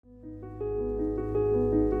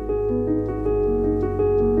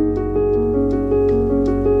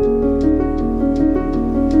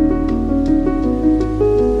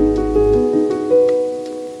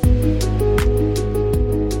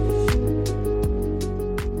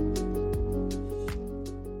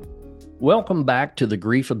Welcome back to the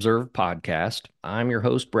Grief Observed podcast. I'm your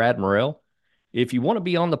host, Brad Morrell. If you want to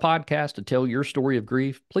be on the podcast to tell your story of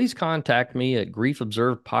grief, please contact me at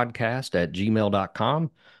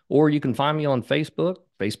griefobservedpodcast@gmail.com, or you can find me on Facebook,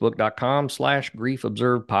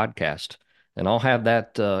 facebook.com/griefobservedpodcast. And I'll have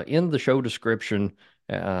that in the show description.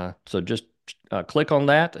 So just click on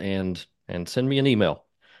that and send me an email.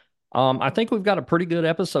 I think we've got a pretty good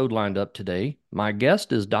episode lined up today. My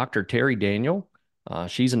guest is Dr. Terri Daniel.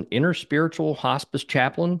 She's an inner spiritual hospice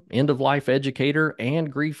chaplain, end of life educator,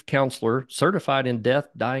 and grief counselor certified in death,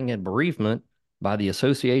 dying, and bereavement by the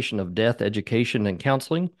Association of Death Education and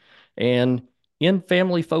Counseling, and in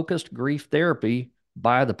family focused grief therapy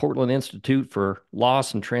by the Portland Institute for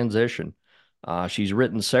Loss and Transition. She's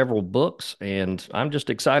written several books, and I'm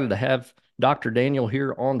just excited to have Dr. Daniel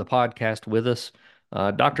here on the podcast with us.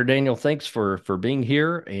 Dr. Daniel, thanks for being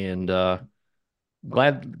here, and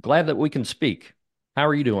glad that we can speak. How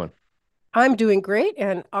are you doing? I'm doing great,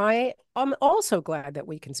 and I am also glad that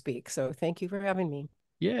we can speak. So thank you for having me.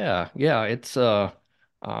 Yeah.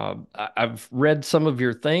 I've read some of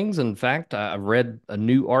your things. In fact, I've read a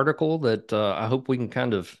new article that I hope we can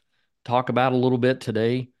kind of talk about a little bit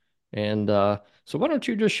today. And so, why don't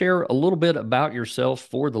you just share a little bit about yourself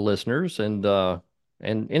for the listeners, and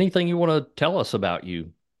anything you want to tell us about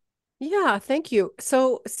you? Yeah, thank you.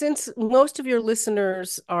 So, since most of your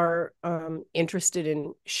listeners are interested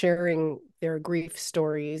in sharing their grief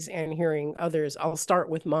stories and hearing others, I'll start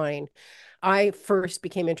with mine. I first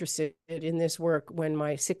became interested in this work when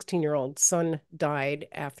my 16-year-old son died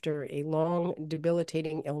after a long,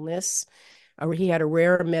 debilitating illness. He had a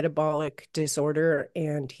rare metabolic disorder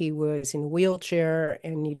and he was in a wheelchair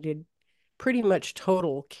and needed pretty much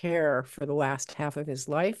total care for the last half of his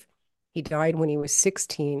life. He died when he was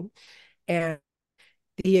 16. And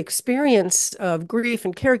the experience of grief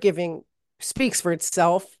and caregiving speaks for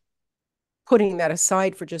itself. Putting that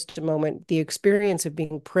aside for just a moment, the experience of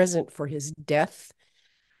being present for his death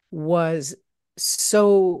was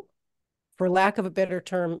so, for lack of a better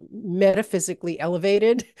term, metaphysically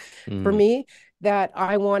elevated for Mm, me that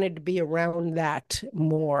I wanted to be around that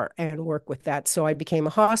more and work with that. So I became a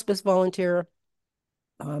hospice volunteer.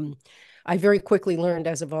 Um, I very quickly learned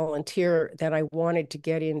as a volunteer that I wanted to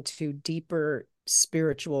get into deeper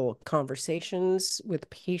spiritual conversations with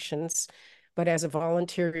patients. But as a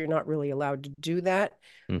volunteer, you're not really allowed to do that.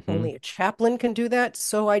 hmm Only a chaplain can do that.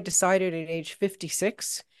 So I decided at age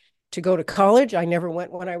 56 to go to college. I never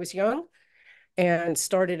went when I was young and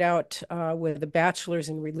started out with a bachelor's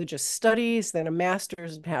in religious studies, then a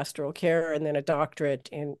master's in pastoral care, and then a doctorate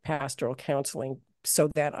in pastoral counseling so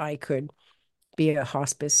that I could be a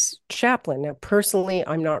hospice chaplain. Now, personally,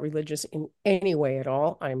 I'm not religious in any way at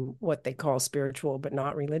all. I'm what they call spiritual, but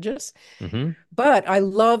not religious. hmm But I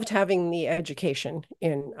loved having the education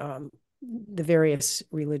in the various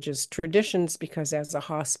religious traditions because as a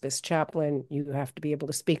hospice chaplain, you have to be able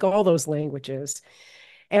to speak all those languages.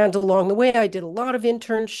 And along the way, I did a lot of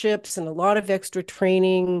internships and a lot of extra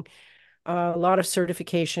training, a lot of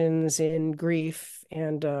certifications in grief,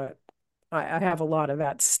 and I have a lot of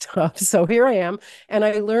that stuff. So here I am. And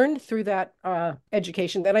I learned through that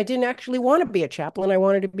education that I didn't actually want to be a chaplain. I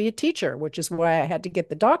wanted to be a teacher, which is why I had to get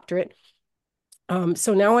the doctorate.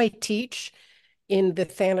 So now I teach in the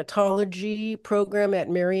thanatology program at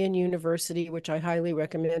Marian University, which I highly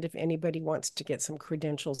recommend if anybody wants to get some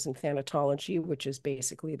credentials in thanatology, which is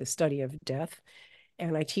basically the study of death.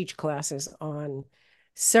 And I teach classes on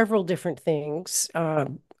several different things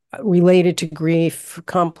related to grief,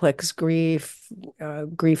 complex grief,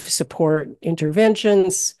 grief support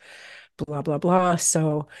interventions, blah, blah, blah.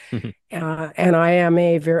 So, and I am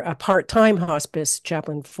a part-time hospice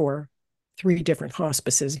chaplain for three different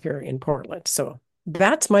hospices here in Portland. So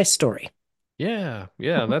that's my story. Yeah,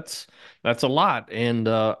 that's a lot. And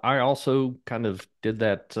I also kind of did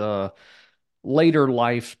that later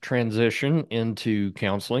life transition into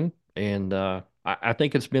counseling. And I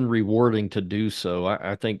think it's been rewarding to do so.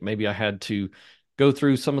 I think maybe I had to go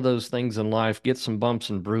through some of those things in life, get some bumps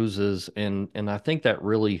and bruises, and I think that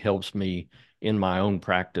really helps me in my own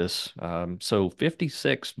practice. So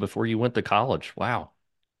 56 before you went to college. Wow.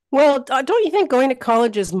 Well, don't you think going to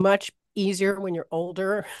college is much easier when you're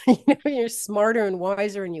older? You know, you're smarter and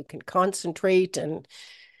wiser and you can concentrate and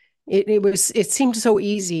it seemed so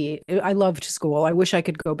easy. I loved school. I wish I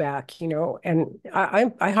could go back, and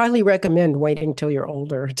I highly recommend waiting till you're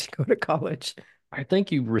older to go to college. I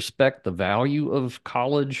think you respect the value of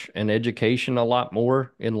college and education a lot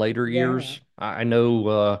more in later Yeah. years. I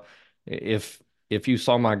know if if you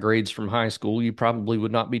saw my grades from high school, you probably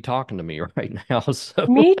would not be talking to me right now. So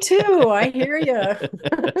Me too. I hear you.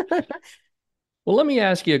 Well, let me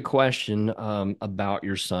ask you a question about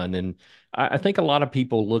your son. And I think a lot of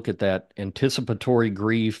people look at that anticipatory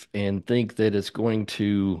grief and think that it's going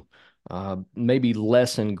to maybe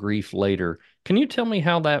lessen grief later. Can you tell me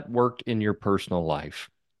how that worked in your personal life?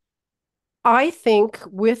 I think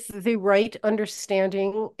with the right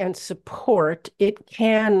understanding and support, it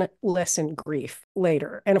can lessen grief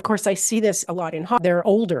later. And of course, I see this a lot in they're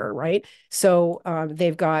older, right? So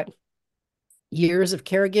they've got years of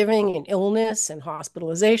caregiving and illness and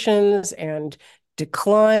hospitalizations and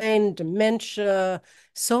decline, dementia,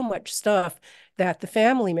 so much stuff that the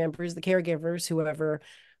family members, the caregivers, whoever,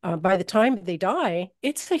 by the time they die,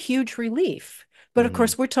 it's a huge relief. But of Hmm.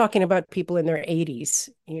 course, we're talking about people in their 80s,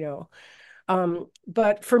 you know.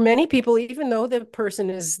 But for many people, even though the person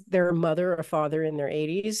is their mother or father in their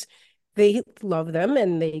 80s, they love them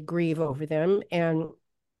and they grieve over them. And,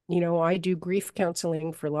 I do grief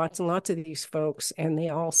counseling for lots and lots of these folks, and they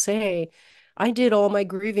all say, I did all my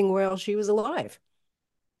grieving while she was alive.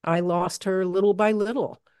 I lost her little by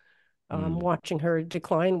little, Mm, watching her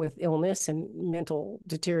decline with illness and mental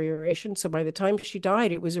deterioration. So by the time she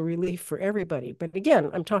died, it was a relief for everybody. But again,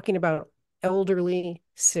 I'm talking about elderly,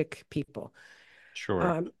 sick people. sure.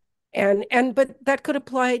 Um, and but that could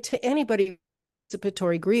apply to anybody with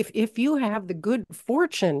anticipatory grief. If you have the good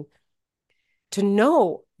fortune to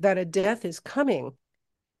know that a death is coming,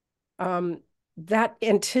 um, that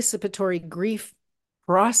anticipatory grief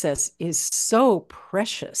process is so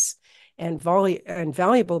precious and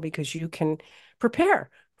valuable because you can prepare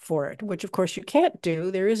for it, which of course you can't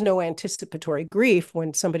do. There is no anticipatory grief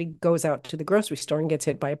when somebody goes out to the grocery store and gets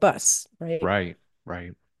hit by a bus, right? Right,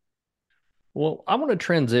 right. Well, I want to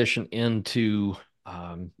transition into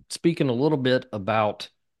speaking a little bit about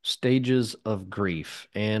stages of grief.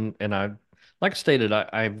 And like I stated,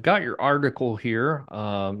 I've got your article here,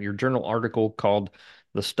 your journal article called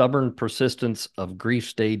 "The Stubborn Persistence of Grief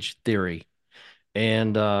Stage Theory,"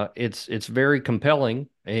 and it's very compelling.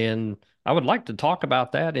 And I would like to talk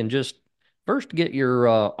about that and just first get your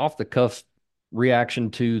off the cuff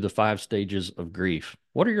reaction to the five stages of grief.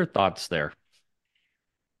 What are your thoughts there?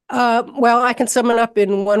 Well, I can sum it up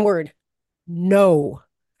in one word: no.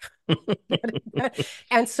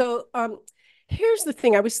 And so here's the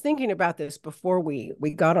thing. I was thinking about this before we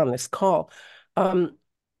got on this call. Um,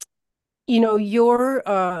 your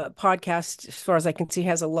podcast, as far as I can see,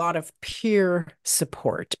 has a lot of peer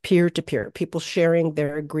support, peer to peer, people sharing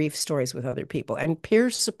their grief stories with other people. And peer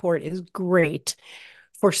support is great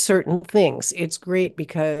for certain things. It's great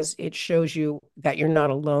because it shows you that you're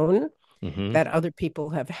not alone, Hmm. that other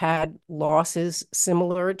people have had losses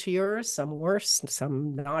similar to yours, some worse,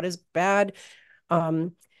 some not as bad.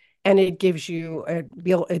 Um, and it gives you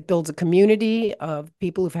it builds a community of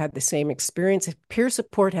people who've had the same experience. Peer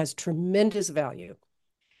support has tremendous value.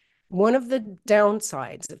 One of the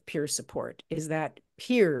downsides of peer support is that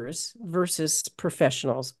peers versus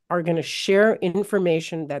professionals are going to share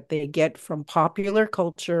information that they get from popular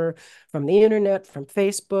culture, from the internet, from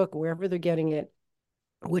Facebook, wherever they're getting it,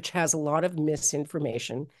 which has a lot of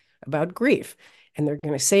misinformation about grief. And they're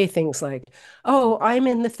going to say things like, oh, I'm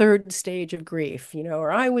in the third stage of grief,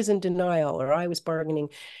 or I was in denial, or I was bargaining.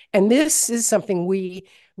 And this is something we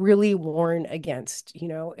really warn against.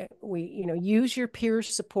 Use your peer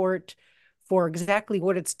support for exactly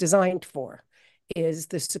what it's designed for, is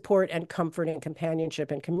the support and comfort and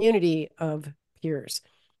companionship and community of peers.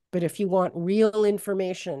 But if you want real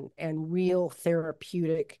information and real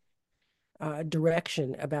therapeutic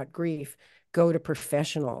direction about grief, go to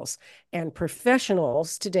professionals. And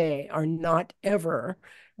professionals today are not ever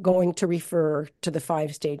going to refer to the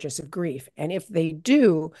five stages of grief. And if they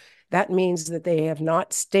do, that means that they have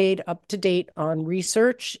not stayed up to date on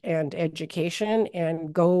research and education,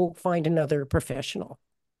 and go find another professional.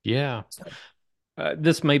 Yeah. So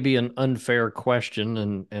This may be an unfair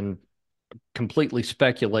question and completely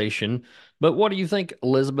speculation, but what do you think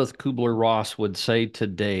Elizabeth Kubler-Ross would say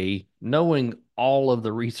today, knowing all of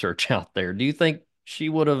the research out there? Do you think she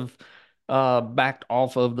would have backed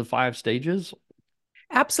off of the five stages?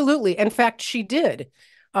 absolutely. In fact, she did.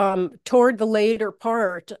 Toward the later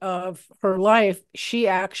part of her life, she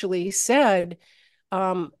actually said,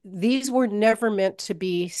 these were never meant to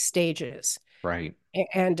be stages. Right.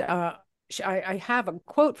 And I have a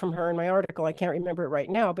quote from her in my article. I can't remember it right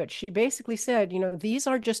now, but she basically said, these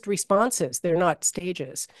are just responses. They're not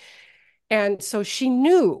stages. And so she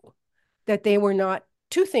knew that they were not,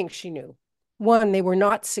 two things she knew. One, they were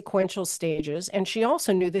not sequential stages. And she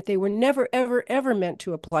also knew that they were never, ever, ever meant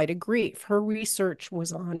to apply to grief. Her research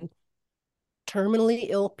was on terminally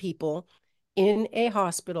ill people in a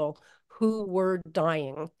hospital who were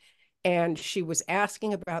dying. And she was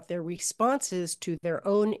asking about their responses to their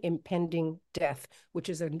own impending death, which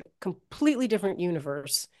is a completely different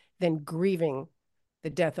universe than grieving the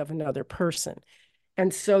death of another person.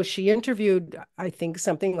 And so she interviewed, I think,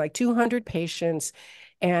 something like 200 patients,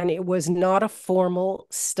 and it was not a formal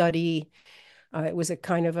study. It was a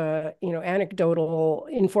kind of a, anecdotal,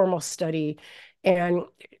 informal study. And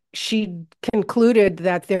she concluded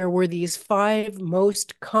that there were these five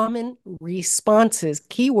most common responses,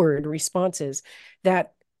 keyword responses,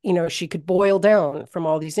 that, she could boil down from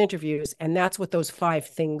all these interviews. And that's what those five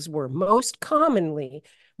things were. Most commonly,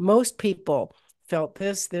 most people felt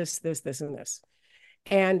this, and this.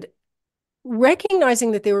 And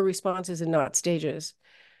recognizing that they were responses and not stages,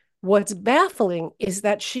 what's baffling is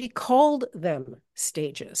that she called them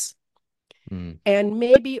stages. Mm. And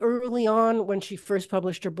maybe early on, when she first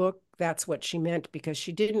published her book, that's what she meant, because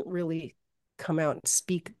she didn't really come out and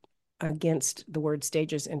speak against the word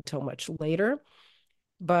stages until much later.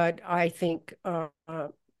 But I think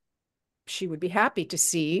she would be happy to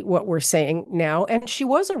see what we're saying now. And she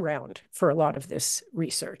was around for a lot of this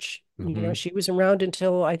research. Hmm. She was around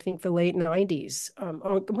until I think the late 90s.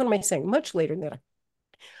 Or what am I saying? Much later than that.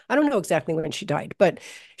 I don't know exactly when she died, but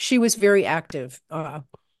she was very active.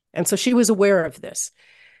 And so she was aware of this.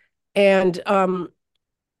 And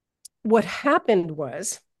what happened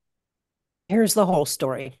was, here's the whole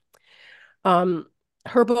story. Um,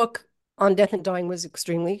 Her book on death and dying was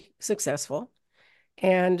extremely successful.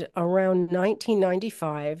 And around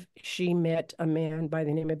 1995, she met a man by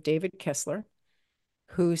the name of David Kessler,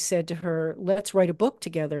 who said to her, let's write a book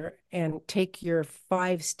together and take your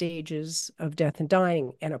five stages of death and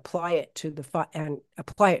dying and apply it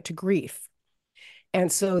to grief.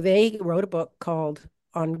 And so they wrote a book called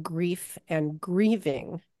On Grief and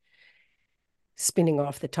Grieving, spinning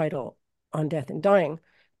off the title On Death and Dying.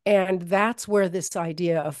 And that's where this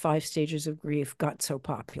idea of five stages of grief got so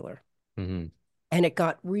popular. Hmm. And it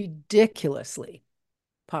got ridiculously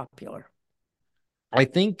popular. I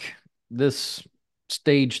think this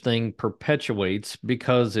stage thing perpetuates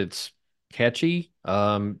because it's catchy.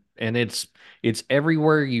 And it's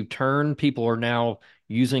everywhere you turn. People are now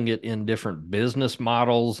using it in different business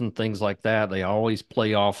models and things like that. They always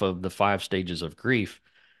play off of the five stages of grief.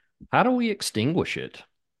 How do we extinguish it?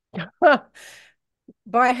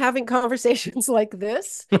 By having conversations like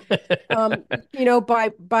this, um,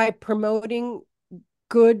 by promoting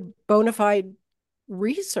good bona fide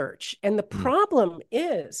research. And the Mm, problem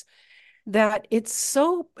is that it's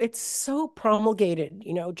so promulgated,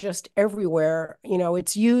 just everywhere.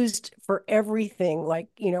 It's used for everything, like,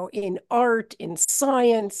 in art, in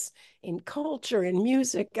science, in culture, in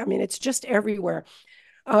music. I mean, it's just everywhere.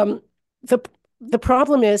 Um, the the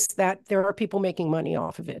problem is that there are people making money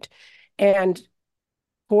off of it. And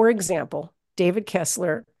for example, David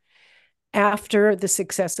Kessler, after the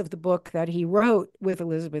success of the book that he wrote with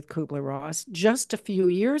Elizabeth Kubler-Ross just a few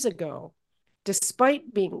years ago,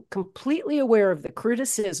 despite being completely aware of the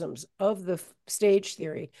criticisms of the stage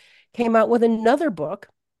theory, came out with another book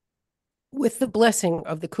with the blessing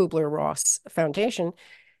of the Kubler-Ross Foundation.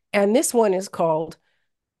 And this one is called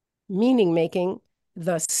Meaning Making,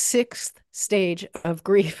 the Sixth Stage of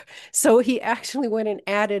Grief. So he actually went and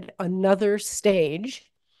added another stage.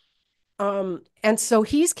 And so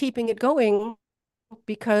he's keeping it going,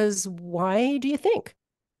 because why do you think?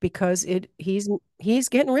 Because he's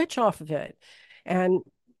getting rich off of it. And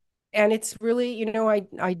it's really,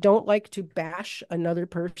 I don't like to bash another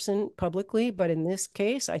person publicly, but in this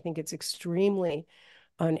case, I think it's extremely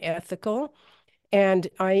unethical. And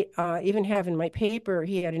I even have in my paper,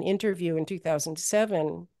 he had an interview in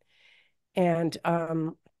 2007, and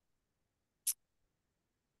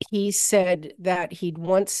he said that he'd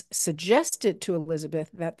once suggested to Elizabeth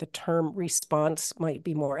that the term response might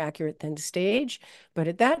be more accurate than stage. But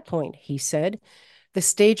at that point, he said, the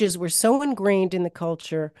stages were so ingrained in the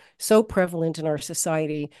culture, so prevalent in our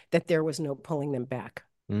society, that there was no pulling them back.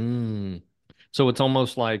 mm. So it's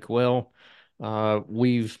almost like, well,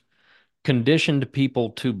 we've conditioned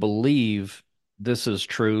people to believe this is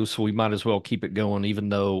true, so we might as well keep it going, even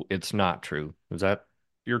though it's not true. Is that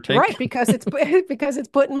your take? Right, because it's because it's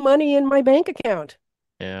putting money in my bank account.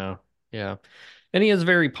 Yeah, yeah. And he is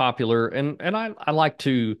very popular, and I like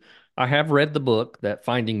to. I have read the book, that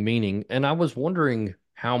Finding Meaning, and I was wondering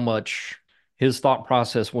how much his thought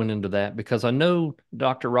process went into that because I know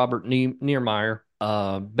Dr. Robert Niermeyer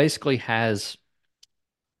basically has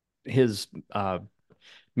his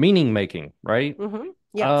meaning making, right?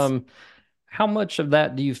 Yes. Um, how much of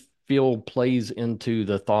that do you feel plays into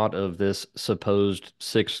the thought of this supposed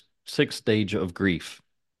sixth stage of grief?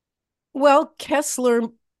 Well, Kessler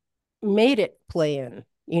made it play in.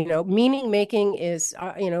 Meaning making is,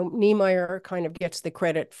 Niemeyer kind of gets the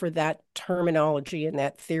credit for that terminology and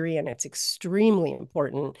that theory, and it's extremely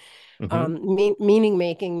important. Hmm. Meaning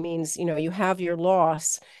making means, you have your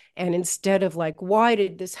loss, and instead of like, why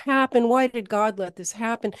did this happen? Why did God let this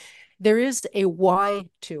happen? There is a why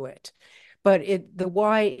to it, but the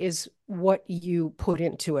why is what you put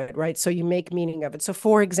into it, right? So you make meaning of it. So,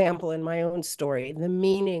 for example, in my own story, the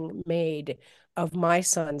meaning made of my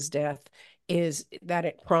son's death is that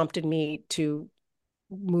it prompted me to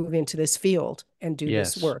move into this field and do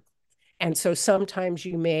this Yes. work. And so sometimes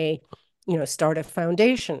you may, start a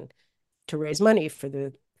foundation to raise money for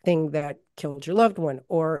the thing that killed your loved one,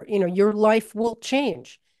 or, your life will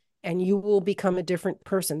change and you will become a different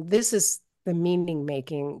person. This is the meaning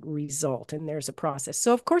making result, and there's a process.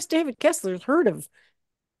 So, of course, David Kessler's heard of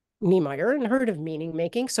Niemeyer and heard of meaning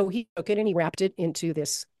making. So he took it and he wrapped it into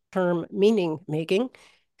this term meaning making.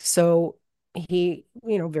 So he,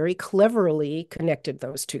 very cleverly connected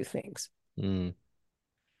those two things. Mm.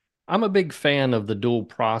 I'm a big fan of the dual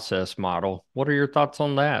process model. What are your thoughts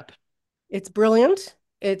on that? It's brilliant.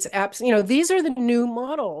 It's these are the new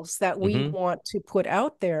models that we Hmm. want to put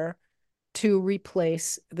out there to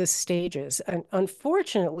replace the stages. And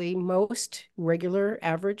unfortunately, most regular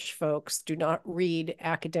average folks do not read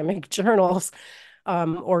academic journals,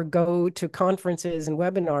 or go to conferences and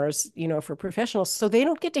webinars, for professionals. So they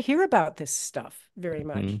don't get to hear about this stuff very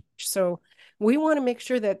much. Hmm. So we want to make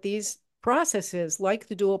sure that these processes, like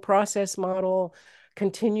the dual process model,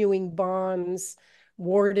 continuing bonds,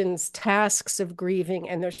 Warden's tasks of grieving,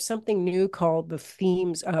 and there's something new called the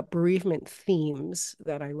themes, bereavement themes,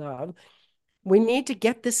 that I love. We need to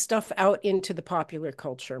get this stuff out into the popular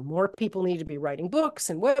culture. More people need to be writing books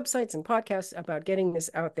and websites and podcasts about getting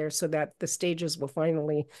this out there so that the stages will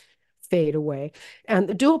finally fade away. And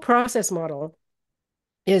the dual process model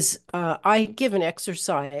is, I give an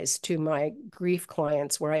exercise to my grief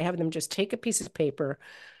clients where I have them just take a piece of paper,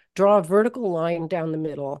 draw a vertical line down the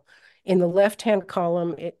middle. In the left-hand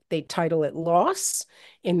column, they title it loss.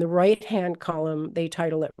 In the right-hand column, they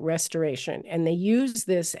title it restoration. And they use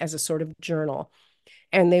this as a sort of journal,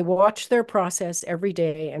 and they watch their process every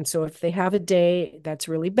day. And so if they have a day that's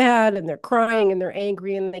really bad and they're crying and they're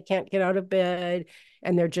angry and they can't get out of bed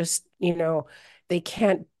and they're just, they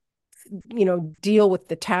can't, deal with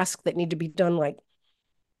the tasks that need to be done, like,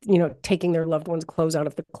 taking their loved one's clothes out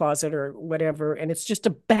of the closet or whatever. And it's just a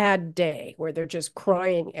bad day where they're just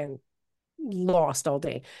crying and lost all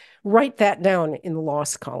day. Write that down in the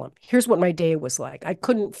loss column. Here's what my day was like. I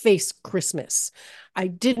couldn't face Christmas. I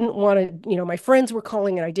didn't want to, my friends were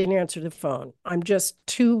calling and I didn't answer the phone. I'm just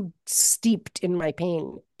too steeped in my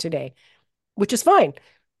pain today, which is fine.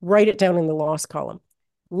 Write it down in the loss column.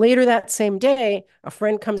 Later that same day, a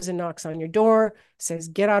friend comes and knocks on your door, says,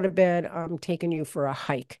 "Get out of bed. I'm taking you for a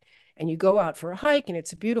hike." And you go out for a hike and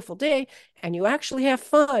it's a beautiful day and you actually have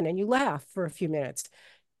fun and you laugh for a few minutes.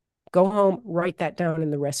 Go home, write that down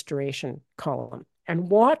in the restoration column, and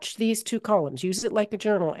watch these two columns. Use it like a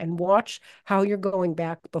journal and watch how you're going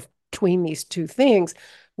back between these two things,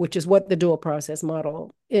 which is what the dual process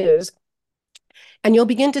model is. And you'll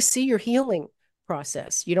begin to see your healing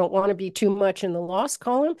process. You don't want to be too much in the loss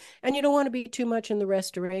column, and you don't want to be too much in the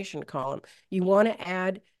restoration column. You want to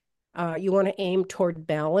add, you want to aim toward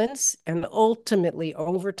balance, and ultimately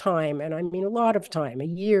over time, and I mean a lot of time, a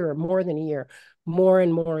year, more than a year, more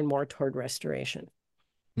and more and more toward restoration.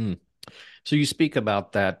 Hmm. So you speak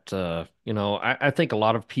about that. I think a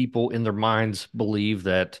lot of people in their minds believe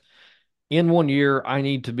that in 1 year I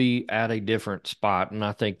need to be at a different spot, and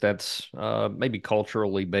I think that's maybe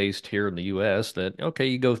culturally based here in the U.S. That okay,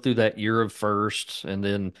 you go through that year of firsts, and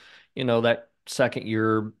then that second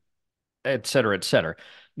year, et cetera, et cetera.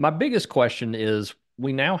 My biggest question is: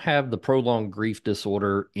 we now have the prolonged grief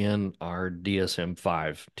disorder in our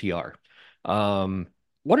DSM-5 TR. Um,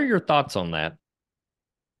 what are your thoughts on that?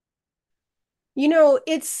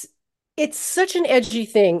 It's such an edgy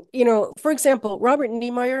thing. For example, Robert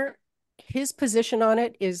Niemeyer, his position on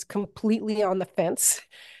it is completely on the fence,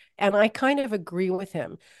 and I kind of agree with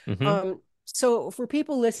him. Hmm. So for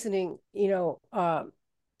people listening,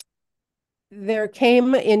 there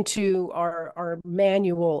came into our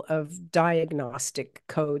manual of diagnostic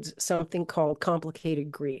codes something called complicated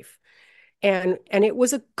grief. And it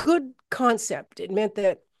was a good concept. It meant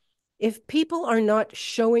that if people are not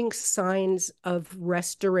showing signs of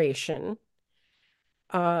restoration,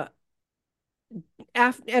 uh,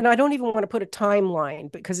 and I don't even want to put a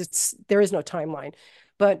timeline because there is no timeline,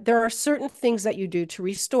 but there are certain things that you do to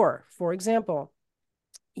restore. For example,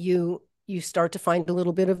 you you start to find a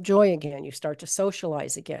little bit of joy again. You start to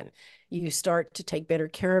socialize again. You start to take better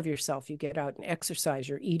care of yourself. You get out and exercise.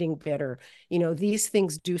 You're eating better. These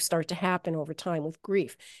things do start to happen over time with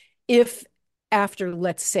grief. If after,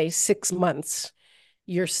 let's say, 6 months,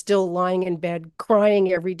 you're still lying in bed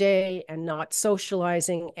crying every day and not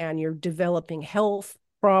socializing, and you're developing health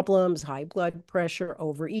problems, high blood pressure,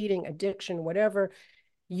 overeating, addiction, whatever,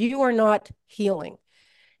 you are not healing.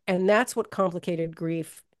 And that's what complicated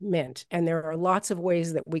grief meant. And there are lots of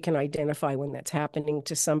ways that we can identify when that's happening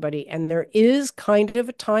to somebody. And there is kind of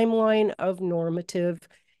a timeline of normative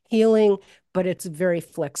healing, but it's very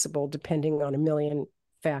flexible depending on a million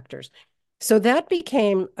factors. So that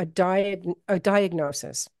became a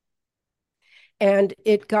diagnosis. And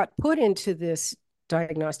it got put into this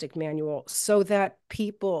diagnostic manual so that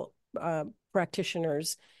people,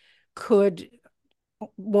 practitioners, could,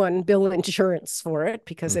 one, bill insurance for it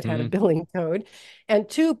because it had a Mm-hmm. billing code, and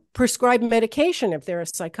two, prescribe medication if they're a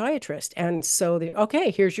psychiatrist. And so okay,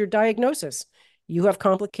 here's your diagnosis. You have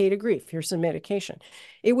complicated grief. Here's some medication.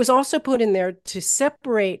 It was also put in there to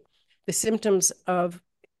separate the symptoms of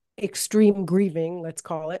extreme grieving, let's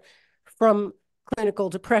call it, from clinical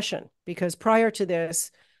depression. Because prior to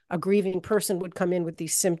this, a grieving person would come in with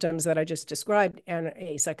these symptoms that I just described, and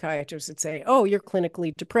a psychiatrist would say, oh, you're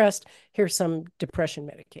clinically depressed. Here's some depression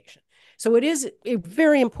medication. So it is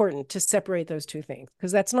very important to separate those two things,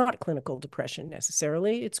 because that's not clinical depression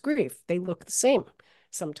necessarily. It's grief. They look the same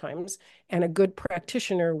sometimes, and a good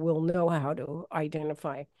practitioner will know how to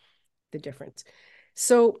identify the difference.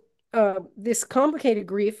 So this complicated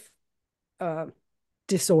grief uh,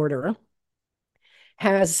 disorder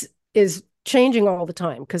is changing all the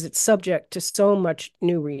time because it's subject to so much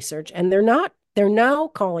new research, and they're now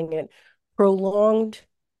calling it prolonged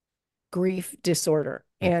grief disorder.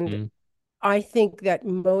 And Mm-hmm. I think that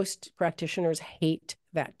most practitioners hate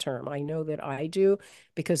that term. I know that I do,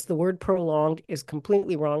 because the word prolonged is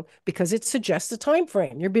completely wrong, because it suggests a time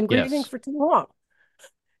frame. You've been grieving Yes. for too long.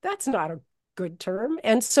 That's not a good term.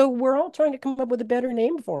 And so we're all trying to come up with a better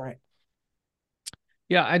name for it.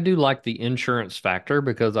 Yeah, I do like the insurance factor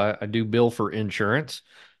because I do bill for insurance.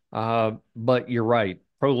 But you're right.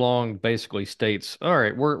 Prolonged basically states, all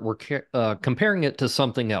right, we're comparing it to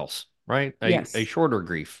something else, right? A Yes. shorter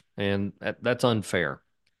grief, and that's unfair.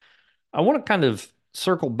 I want to kind of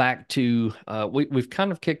circle back to we've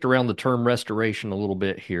kind of kicked around the term restoration a little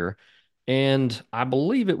bit here, and I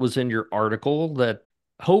believe it was in your article that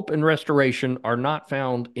hope and restoration are not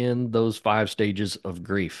found in those five stages of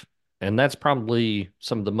grief. And that's probably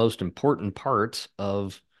some of the most important parts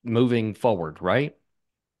of moving forward, right?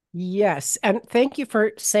 Yes. And thank you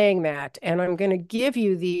for saying that. And I'm going to give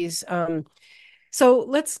you these. So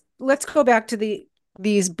let's go back to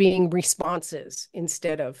these being responses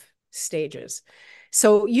instead of stages.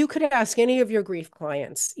 So you could ask any of your grief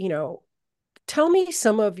clients, tell me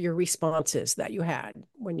some of your responses that you had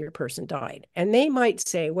when your person died. And they might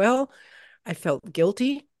say, well, I felt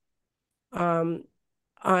guilty. Um,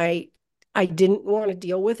 I I didn't want to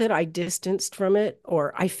deal with it. I distanced from it,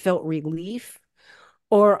 or I felt relief.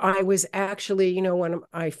 Or I was actually, when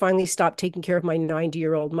I finally stopped taking care of my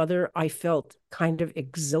 90-year-old mother, I felt kind of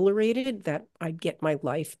exhilarated that I'd get my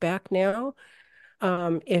life back now.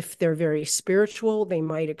 If they're very spiritual, they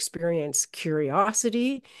might experience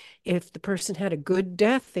curiosity. If the person had a good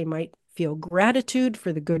death, they might feel gratitude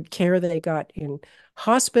for the good care they got in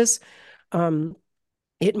hospice. Um,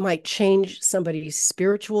 it might change somebody's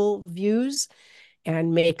spiritual views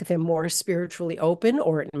and make them more spiritually open,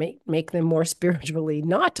 or it may make them more spiritually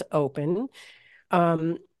not open.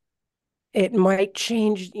 Um, it might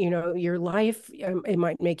change, your life. It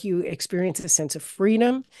might make you experience a sense of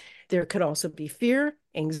freedom. There could also be fear,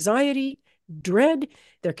 anxiety, dread.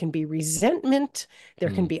 There can be resentment. There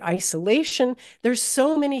can Hmm. be isolation. There's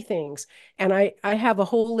so many things. And I have a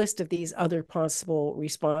whole list of these other possible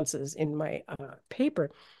responses in my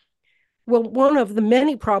paper. Well, one of the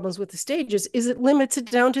many problems with the stages is it limits it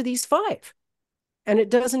down to these five, and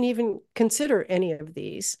it doesn't even consider any of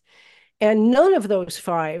these. And none of those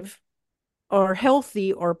five are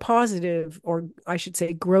healthy or positive, or I should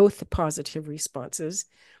say, growth positive responses,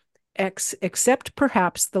 except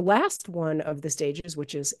perhaps the last one of the stages,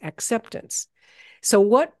 which is acceptance. So,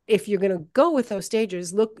 what if you're going to go with those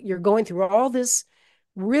stages? Look, you're going through all this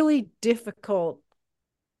really difficult,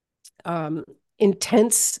 um,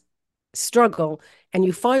 intense struggle, and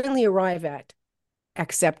you finally arrive at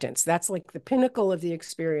acceptance. That's like the pinnacle of the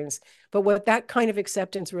experience. But what that kind of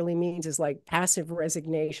acceptance really means is like passive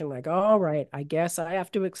resignation, like, all right, I guess I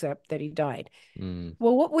have to accept that he died. Hmm.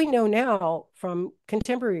 Well, what we know now from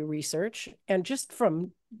contemporary research and just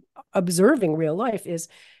from observing real life is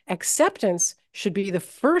acceptance should be the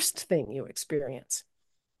first thing you experience.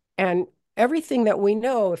 And everything that we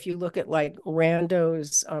know, if you look at like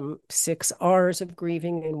Rando's 6 R's of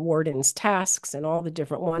grieving and Warden's tasks and all the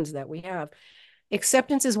different ones that we have,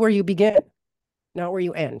 acceptance is where you begin, not where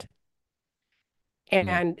you end. Mm,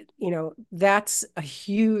 And, that's a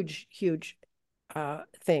huge, huge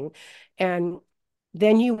thing. And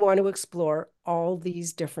then you want to explore all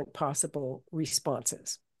these different possible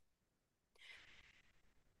responses.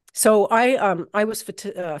 So I was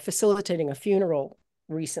facilitating a funeral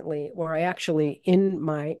recently where I actually, in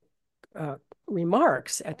my uh,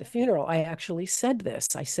 remarks at the funeral, I actually said this.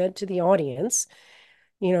 I said to the audience,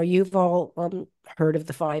 you've all heard of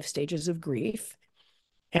the 5 stages of grief.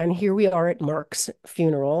 And here we are at Mark's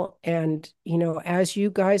funeral. And, as you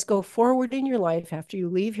guys go forward in your life after you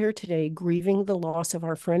leave here today, grieving the loss of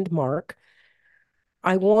our friend Mark,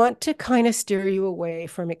 I want to kind of steer you away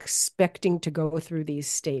from expecting to go through these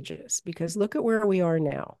stages because look at where we are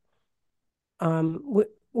now.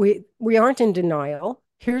 We aren't in denial.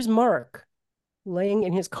 Here's Mark laying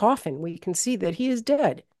in his coffin. We can see that he is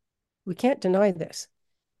dead. We can't deny this.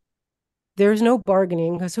 There's no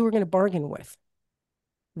bargaining because who are we going to bargain with?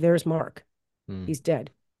 There's Mark. mm, He's dead.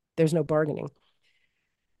 There's no bargaining.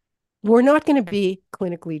 We're not going to be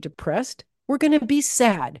clinically depressed. We're going to be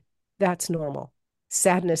sad. That's normal.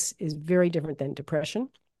 Sadness is very different than depression.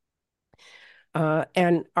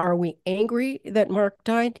 And are we angry that Mark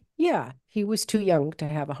died? Yeah, he was too young to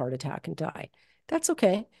have a heart attack and die. That's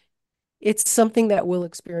okay. It's something that we'll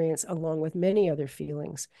experience along with many other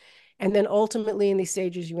feelings. And then ultimately in these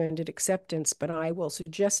stages, you end at acceptance. But I will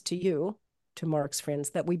suggest to you, to Mark's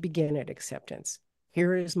friends, that we begin at acceptance.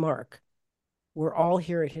 Here is Mark. We're all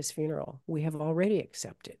here at his funeral. We have already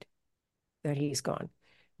accepted that he's gone.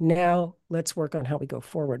 Now let's work on how we go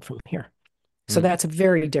forward from here. So mm. that's a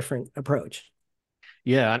very different approach.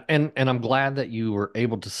 Yeah, and I'm glad that you were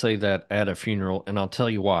able to say that at a funeral, and I'll tell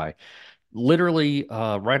you why. Literally,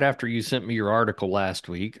 right after you sent me your article last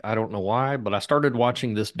week, I don't know why, but I started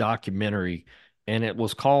watching this documentary, and it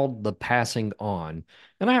was called The Passing On.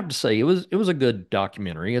 And I have to say, it was a good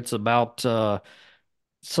documentary. It's about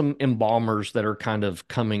some embalmers that are kind of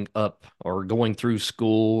coming up or going through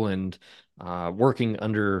school and working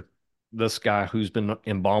under this guy who's been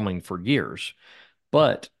embalming for years.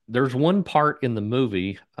 But there's one part in the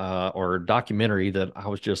movie or documentary that I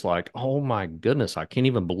was just like, oh my goodness, I can't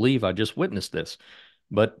even believe I just witnessed this.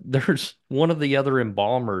 But there's one of the other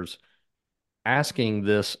embalmers asking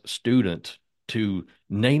this student to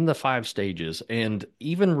name the 5 stages and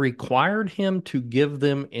even required him to give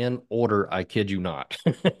them in order. I kid you not.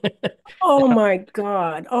 Oh my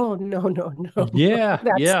God. Oh, no, no, no. Yeah,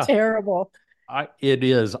 That's yeah. terrible. It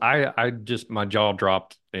is. I just my jaw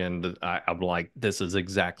dropped and I'm like, this is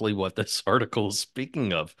exactly what this article is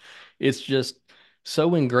speaking of. It's just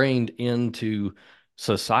so ingrained into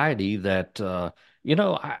society that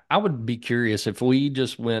I would be curious if we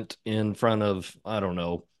just went in front of, I don't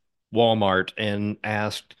know, Walmart and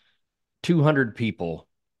asked 200 people,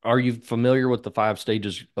 are you familiar with the 5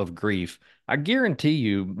 stages of grief? I guarantee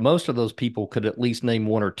you, most of those people could at least name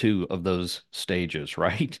one or two of those stages,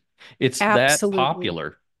 right? It's that Absolutely.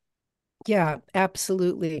 popular. Yeah,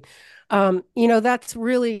 absolutely.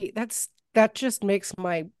 That just makes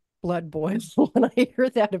my blood boil when I hear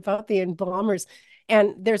that about the embalmers.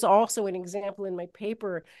 And there's also an example in my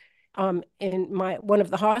paper, in my one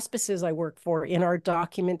of the hospices I work for, in our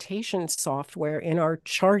documentation software, in our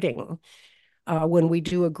charting, when we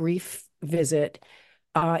do a grief visit,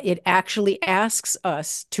 it actually asks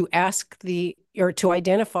us to ask the or to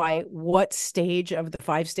identify what stage of the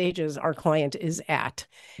 5 stages our client is at.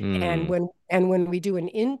 And Hmm. when we do an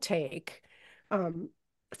intake um,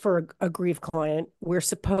 for a grief client, we're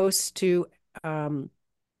supposed to um,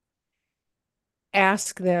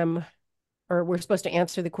 ask them, or we're supposed to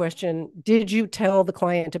answer the question, did you tell the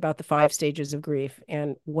client about the 5 stages of grief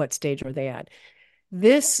and what stage are they at?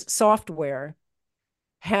 This software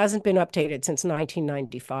hasn't been updated since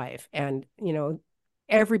 1995. And,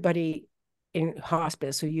 everybody in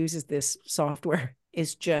hospice who uses this software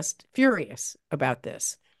is just furious about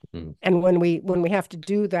this. Hmm. And when we have to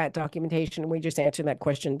do that documentation, we just answer that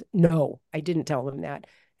question, no, I didn't tell them that.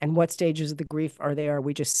 And what stages of the grief are they? Are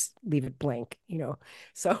we just leave it blank?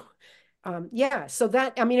 So yeah, so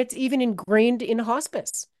that I mean it's even ingrained in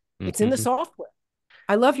hospice. It's in the Hmm. software.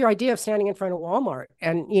 I love your idea of standing in front of Walmart.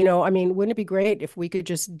 And, I mean, wouldn't it be great if we could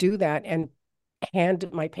just do that and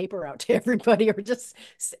hand my paper out to everybody or just,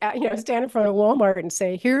 stand in front of Walmart and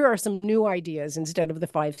say, here are some new ideas instead of the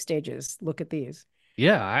 5 stages. Look at these.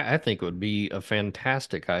 Yeah, I think it would be a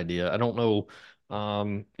fantastic idea. I don't know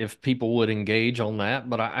if people would engage on that.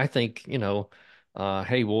 But I think,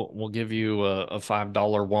 hey, we'll give you a $5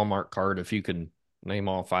 Walmart card if you can name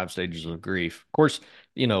all five stages of grief. Of course,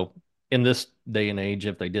 you know, in this day and age,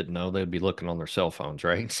 if they didn't know, they'd be looking on their cell phones,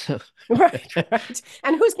 right? So, Right, right.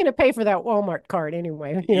 And who's going to pay for that Walmart card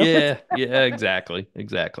anyway? yeah, yeah, exactly,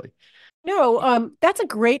 exactly. No, that's a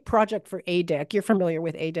great project for ADEC. You're familiar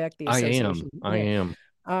with ADEC, the I am, association. I Yeah.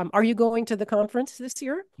 am. Are you going to the conference this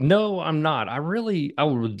year? No, I'm not. I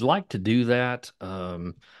would like to do that.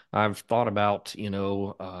 I've thought about,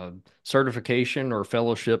 certification or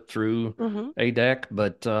fellowship through Hmm. ADEC,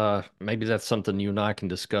 but maybe that's something you and I can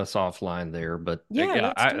discuss offline there. But Yeah, yeah,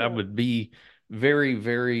 let's I do it. would be very,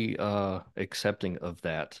 very accepting of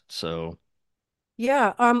that. So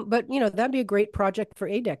Yeah, but that'd be a great project for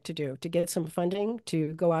ADEC to do, to get some funding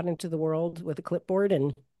to go out into the world with a clipboard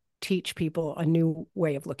and teach people a new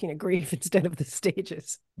way of looking at grief instead of the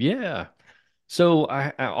stages. yeah. So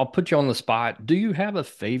I'll put you on the spot. Do you have a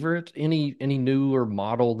favorite, any newer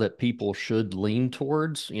model that people should lean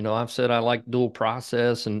towards? I've said I like dual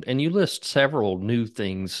process, and you list several new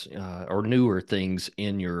things or newer things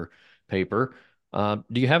in your paper.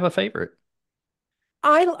 Do you have a favorite?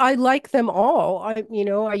 I like them all.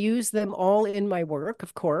 I use them all in my work,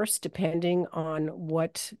 of course, depending on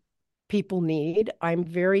what people need. I'm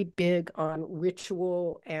very big on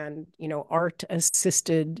ritual and, art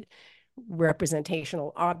assisted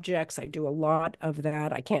representational objects. I do a lot of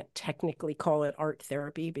that. I can't technically call it art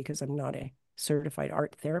therapy because I'm not a certified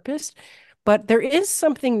art therapist, but there is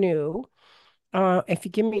something new. If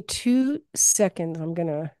you give me 2 seconds, I'm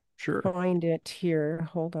gonna Sure. find it here.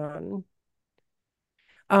 Hold on.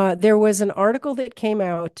 There was an article that came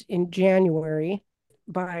out in January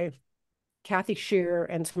by Kathy Shear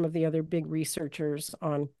and some of the other big researchers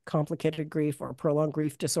on complicated grief or prolonged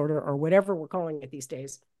grief disorder or whatever we're calling it these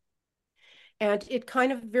days. And it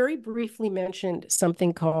kind of very briefly mentioned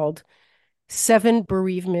something called seven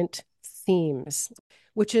bereavement themes,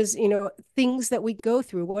 which is, things that we go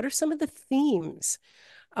through. What are some of the themes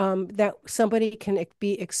that somebody can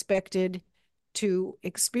be expected to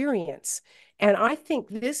experience? And I think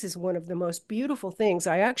this is one of the most beautiful things.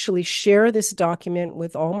 I actually share this document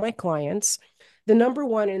with all my clients. The number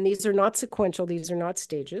one, and these are not sequential, these are not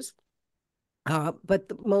stages, but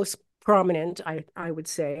the most prominent, I would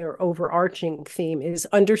say, or overarching theme is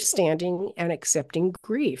understanding and accepting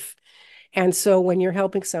grief. And so when you're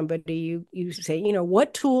helping somebody, you say,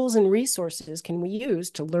 what tools and resources can we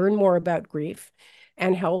use to learn more about grief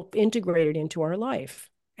and help integrate it into our life?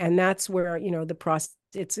 And that's where, the process,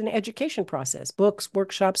 it's an education process, books,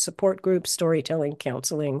 workshops, support groups, storytelling,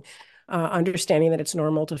 counseling, understanding that it's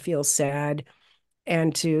normal to feel sad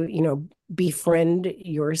and to, befriend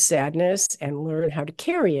your sadness and learn how to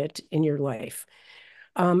carry it in your life.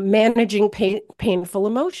 Managing painful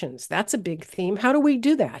emotions. That's a big theme. How do we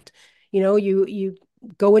do that? You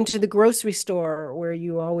go into the grocery store where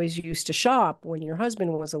you always used to shop when your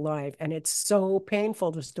husband was alive, and it's so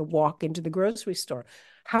painful just to walk into the grocery store.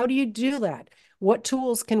 How do you do that? What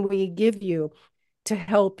tools can we give you to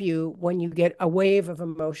help you when you get a wave of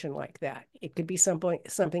emotion like that? It could be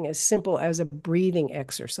something as simple as a breathing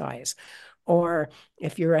exercise. Or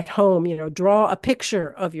if you're at home, draw a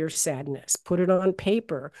picture of your sadness, put it on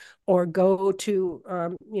paper, or go to,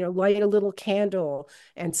 light a little candle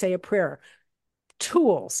and say a prayer.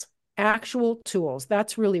 Tools, actual tools.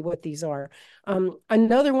 That's really what these are.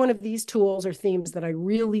 Another one of these tools or themes that I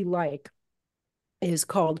really like is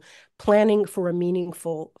called planning for a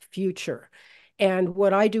meaningful future. And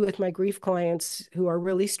what I do with my grief clients who are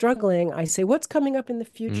really struggling, I say, what's coming up in the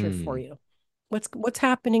future for Hmm. you? What's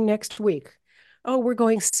happening next week? Oh, we're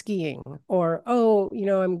going skiing, or oh,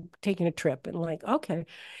 I'm taking a trip. And like, okay,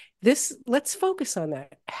 let's focus on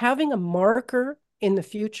that. Having a marker in the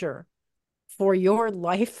future for your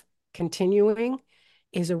life continuing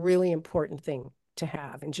is a really important thing to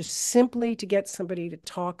have. And just simply to get somebody to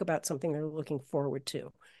talk about something they're looking forward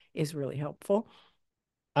to is really helpful.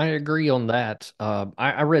 I agree on that.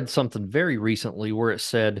 I read something very recently where it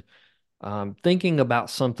said thinking about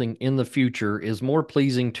something in the future is more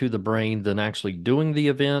pleasing to the brain than actually doing the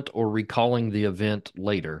event or recalling the event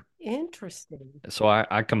later. Interesting. So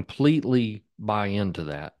I completely buy into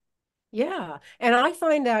that. Yeah. And I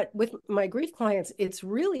find that with my grief clients, it's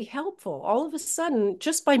really helpful. All of a sudden,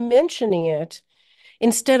 just by mentioning it,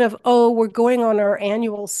 instead of, oh, we're going on our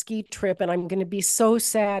annual ski trip and I'm going to be so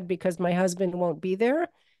sad because my husband won't be there,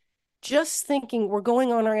 just thinking we're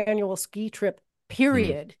going on our annual ski trip, Mm,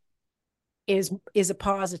 period, is a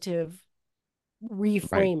positive right.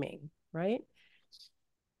 reframing, right?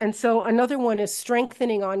 And so another one is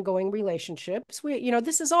strengthening ongoing relationships.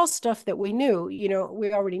 This is all stuff that we knew,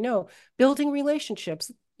 we already know. Building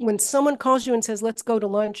relationships. When someone calls you and says, let's go to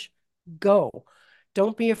lunch, go.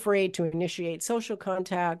 Don't be afraid to initiate social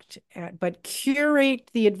contact, but curate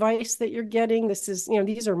the advice that you're getting.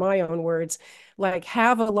 These are my own words. Like,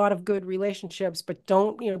 have a lot of good relationships, but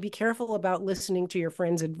don't, be careful about listening to your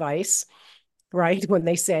friend's advice, right? When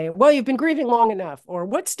they say, well, you've been grieving long enough, or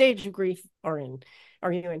what stage of grief are you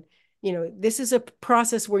in? This is a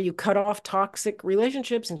process where you cut off toxic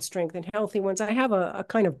relationships and strengthen healthy ones. I have a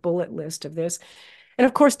kind of bullet list of this. And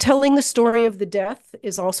of course, telling the story of the death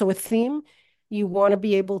is also a theme. You want to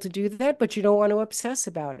be able to do that, but you don't want to obsess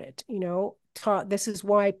about it. This is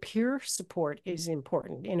why peer support is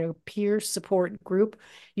important. In a peer support group,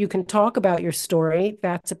 you can talk about your story.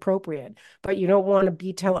 That's appropriate, but you don't want to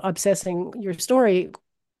be obsessing your story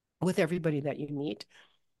with everybody that you meet.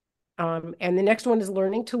 And the next one is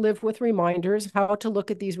learning to live with reminders, how to look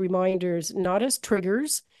at these reminders not as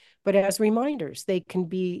triggers, but as reminders. They can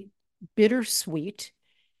be bittersweet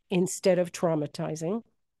instead of traumatizing.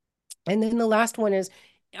 And then the last one is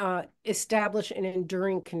establish an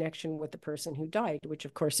enduring connection with the person who died, which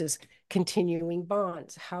of course is continuing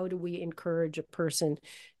bonds. How do we encourage a person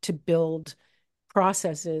to build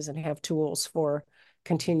processes and have tools for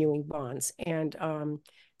continuing bonds? And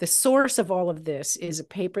the source of all of this is a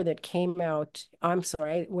paper that came out, I'm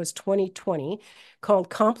sorry, it was 2020, called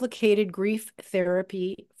Complicated Grief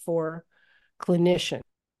Therapy for Clinicians.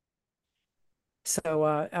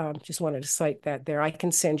 So just wanted to cite that there. I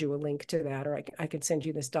can send you a link to that, or I can send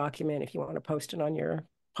you this document if you want to post it on your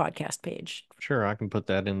podcast page. Sure, I can put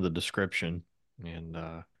that in the description. And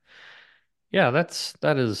yeah,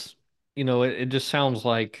 that is, it just sounds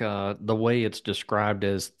like the way it's described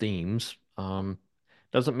as themes.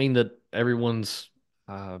 Doesn't mean that everyone's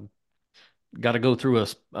uh, got to go through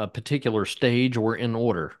a particular stage or in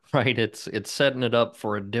order, right? It's setting it up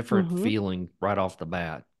for a different Mm-hmm. feeling right off the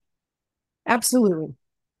bat. Absolutely.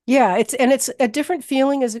 Yeah, it's a different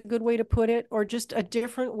feeling is a good way to put it, or just a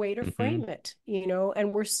different way to Hmm. frame it.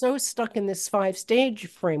 And we're so stuck in this 5 stage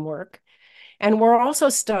framework, and we're also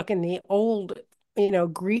stuck in the old,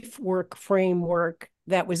 grief work framework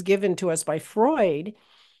that was given to us by Freud,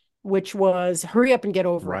 which was hurry up and get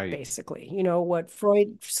over it, Right. basically. What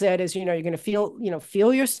Freud said is, you're going to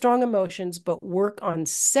feel your strong emotions, but work on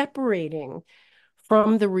separating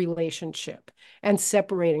from the relationship and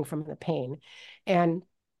separating from the pain. And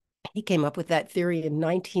he came up with that theory in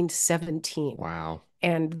 1917. Wow.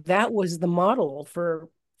 And that was the model for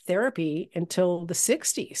therapy until the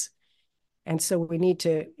 60s. And so we need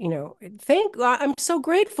to, I'm so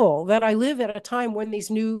grateful that I live at a time when these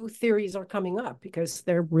new theories are coming up because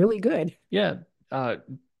they're really good. Yeah. Uh,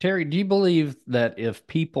 Terry, do you believe that if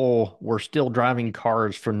people were still driving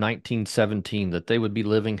cars from 1917, that they would be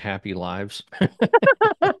living happy lives?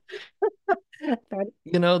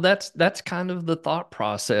 That, That's kind of the thought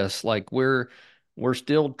process. Like we're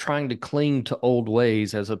still trying to cling to old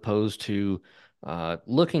ways as opposed to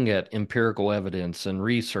looking at empirical evidence and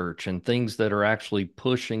research and things that are actually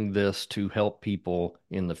pushing this to help people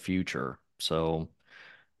in the future. So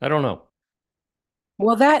I don't know.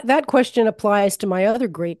 well, that question applies to my other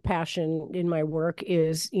great passion in my work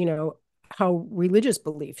is, how religious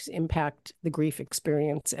beliefs impact the grief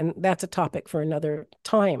experience. And that's a topic for another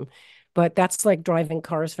time. But that's like driving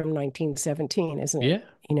cars from 1917, isn't it? Yeah.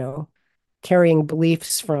 You know, carrying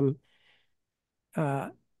beliefs from uh,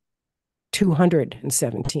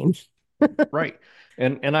 217. Right.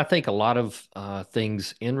 And I think a lot of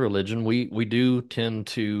things in religion, we do tend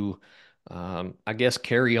to I guess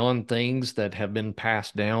carry on things that have been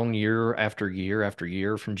passed down year after year after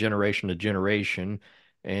year from generation to generation.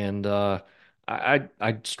 And I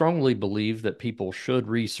strongly believe that people should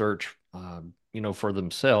research for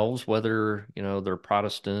themselves, whether, they're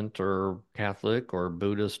Protestant or Catholic or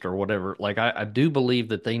Buddhist or whatever. Like I do believe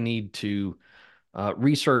that they need to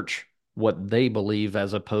research what they believe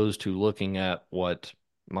as opposed to looking at what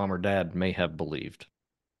mom or dad may have believed.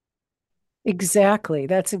 Exactly.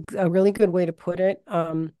 That's a really good way to put it.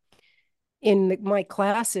 My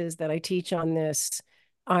classes that I teach on this,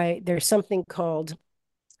 there's something called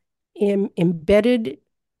embedded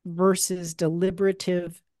versus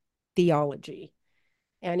deliberative theology.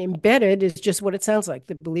 And embedded is just what it sounds like,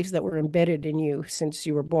 the beliefs that were embedded in you since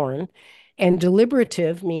you were born. And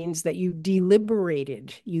deliberative means that you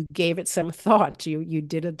deliberated, you gave it some thought, you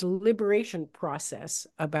did a deliberation process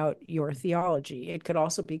about your theology. It could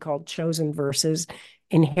also be called chosen versus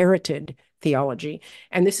inherited theology.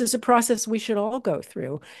 And this is a process we should all go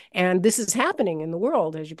through. And this is happening in the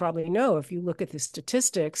world, as you probably know, if you look at the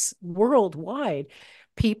statistics worldwide.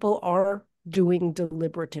 people are doing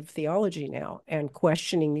deliberative theology now and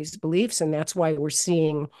questioning these beliefs. And that's why we're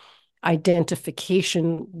seeing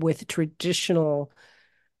identification with traditional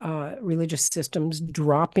religious systems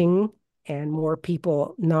dropping and more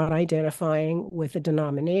people not identifying with a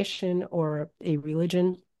denomination or a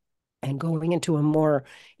religion and going into a more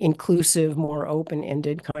inclusive, more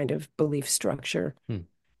open-ended kind of belief structure. Hmm.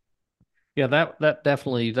 Yeah, that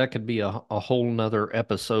definitely that could be a whole nother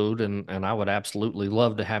episode, and I would absolutely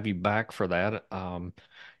love to have you back for that.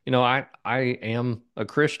 I am a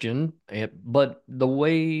Christian, but the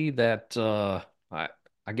way that I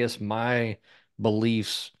guess my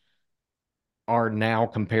beliefs are now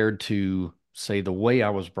compared to, say, the way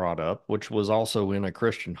I was brought up, which was also in a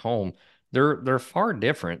Christian home, they're far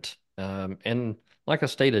different. And like I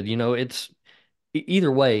stated, it's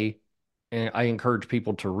either way. I encourage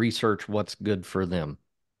people to research what's good for them.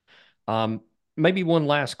 Um, Maybe one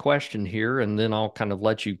last question here, and then I'll kind of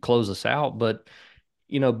let you close us out. But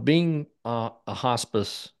being a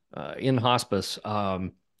hospice in hospice,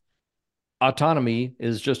 autonomy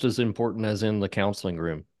is just as important as in the counseling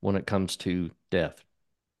room when it comes to death.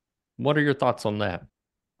 What are your thoughts on that?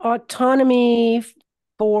 Autonomy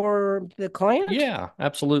for the client? Yeah,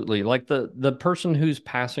 absolutely. Like the person who's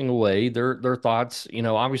passing away, their thoughts,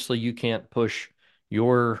 obviously you can't push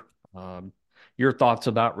your um your thoughts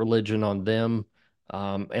about religion on them.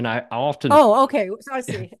 And I often Oh, okay. So I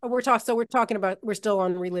see. We're talking about, we're still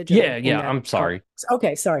on religion yeah, in yeah, that I'm sorry. context.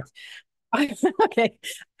 Okay, sorry. Okay.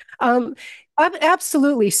 Um,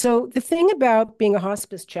 Absolutely. So the thing about being a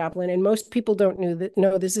hospice chaplain, and most people don't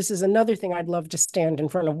know this, this is another thing I'd love to stand in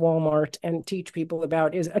front of Walmart and teach people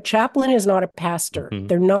about, is a chaplain is not a pastor. Hmm.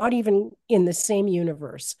 They're not even in the same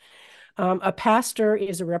universe. A pastor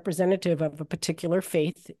is a representative of a particular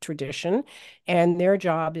faith tradition, and their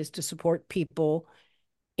job is to support people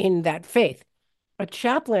in that faith. A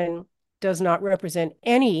chaplain does not represent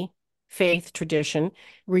any faith tradition,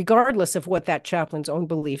 regardless of what that chaplain's own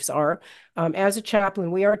beliefs are. As a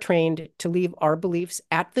chaplain, we are trained to leave our beliefs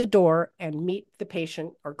at the door and meet the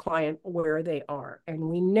patient or client where they are. And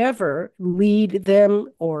we never lead them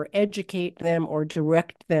or educate them or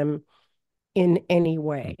direct them in any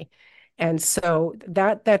way. And so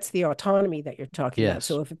that's the autonomy that you're talking about. Yes.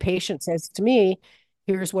 So if a patient says to me,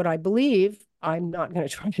 here's what I believe, I'm not going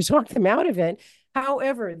to try to talk them out of it.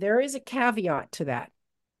 However, there is a caveat to that.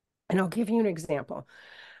 And I'll give you an example.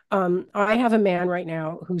 I have a man right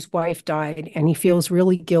now whose wife died, and he feels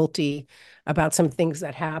really guilty about some things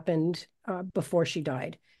that happened before she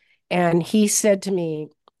died. And he said to me,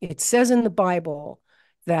 it says in the Bible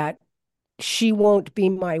that she won't be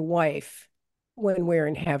my wife when we're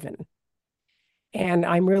in heaven. And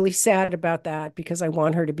I'm really sad about that because I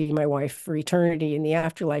want her to be my wife for eternity in the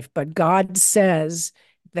afterlife. But God says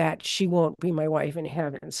that she won't be my wife in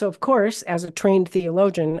heaven. So, of course, as a trained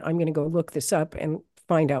theologian, I'm going to go look this up and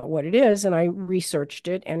find out what it is. And I researched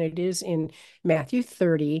it, and it is in Matthew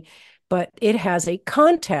 30, but it has a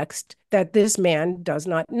context that this man does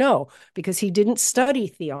not know because he didn't study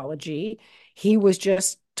theology. He was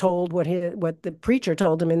just told what the preacher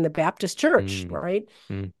told him in the Baptist church, Mm, right?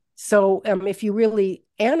 mm, So, if you really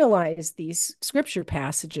analyze these scripture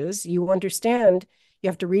passages, you understand you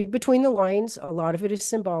have to read between the lines. A lot of it is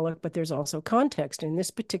symbolic, but there's also context. In this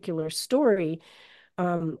particular story,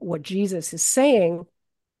 what Jesus is saying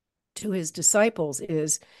to his disciples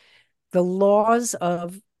is the laws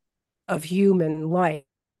of human life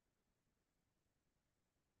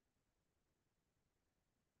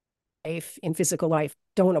in physical life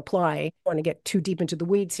don't apply. I want to get too deep into the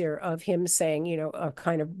weeds here of him saying,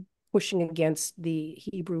 kind of pushing against the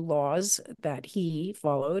Hebrew laws that he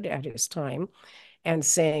followed at his time and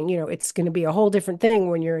saying, it's going to be a whole different thing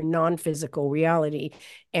when you're in non-physical reality.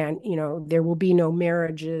 And, there will be no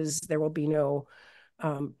marriages, there will be no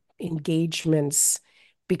engagements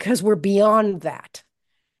because we're beyond that.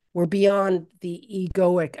 We're beyond the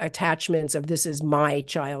egoic attachments of this is my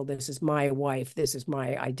child, this is my wife, this is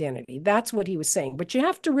my identity. That's what he was saying. But you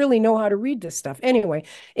have to really know how to read this stuff. Anyway,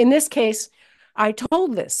 in this case, I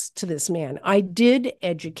told this to this man. I did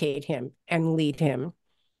educate him and lead him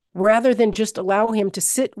rather than just allow him to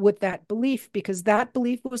sit with that belief because that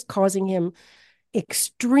belief was causing him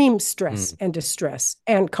extreme stress mm, and distress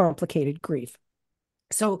and complicated grief.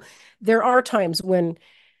 So there are times when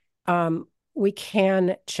we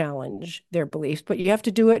can challenge their beliefs, but you have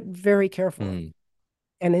to do it very carefully. mm.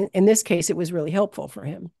 And in this case, it was really helpful for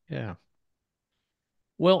him. Yeah.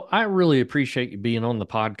 Well, I really appreciate you being on the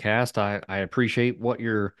podcast. I appreciate what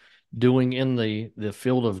you're doing in the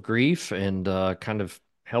field of grief and kind of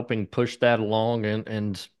helping push that along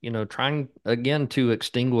and trying again to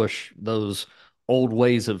extinguish those old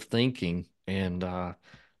ways of thinking. And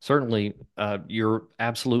certainly, you're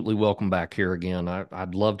absolutely welcome back here again.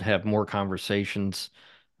 I'd love to have more conversations.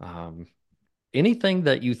 Um, Anything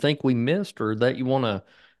that you think we missed or that you want to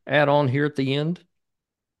add on here at the end?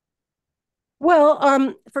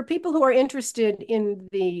 Well, for people who are interested in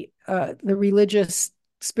the religious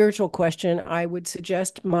spiritual question, I would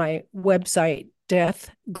suggest my website,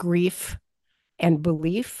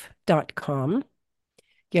 deathgriefandbelief.com.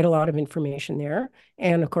 Get a lot of information there.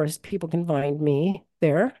 And of course, people can find me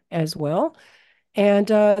there as well. And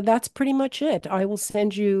that's pretty much it. I will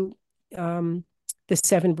send you the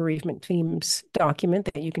seven bereavement themes document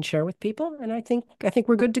that you can share with people. And I think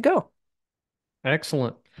we're good to go.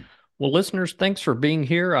 Excellent. Well, listeners, thanks for being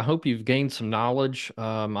here. I hope you've gained some knowledge.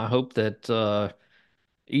 I hope that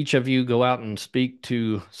each of you go out and speak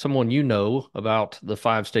to someone you know about the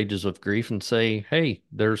five stages of grief and say, hey,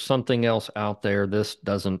 there's something else out there. This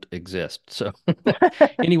doesn't exist. So,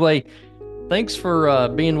 anyway, thanks for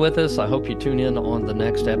being with us. I hope you tune in on the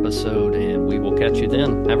next episode and we will catch you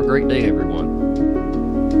then. Have a great day, everyone.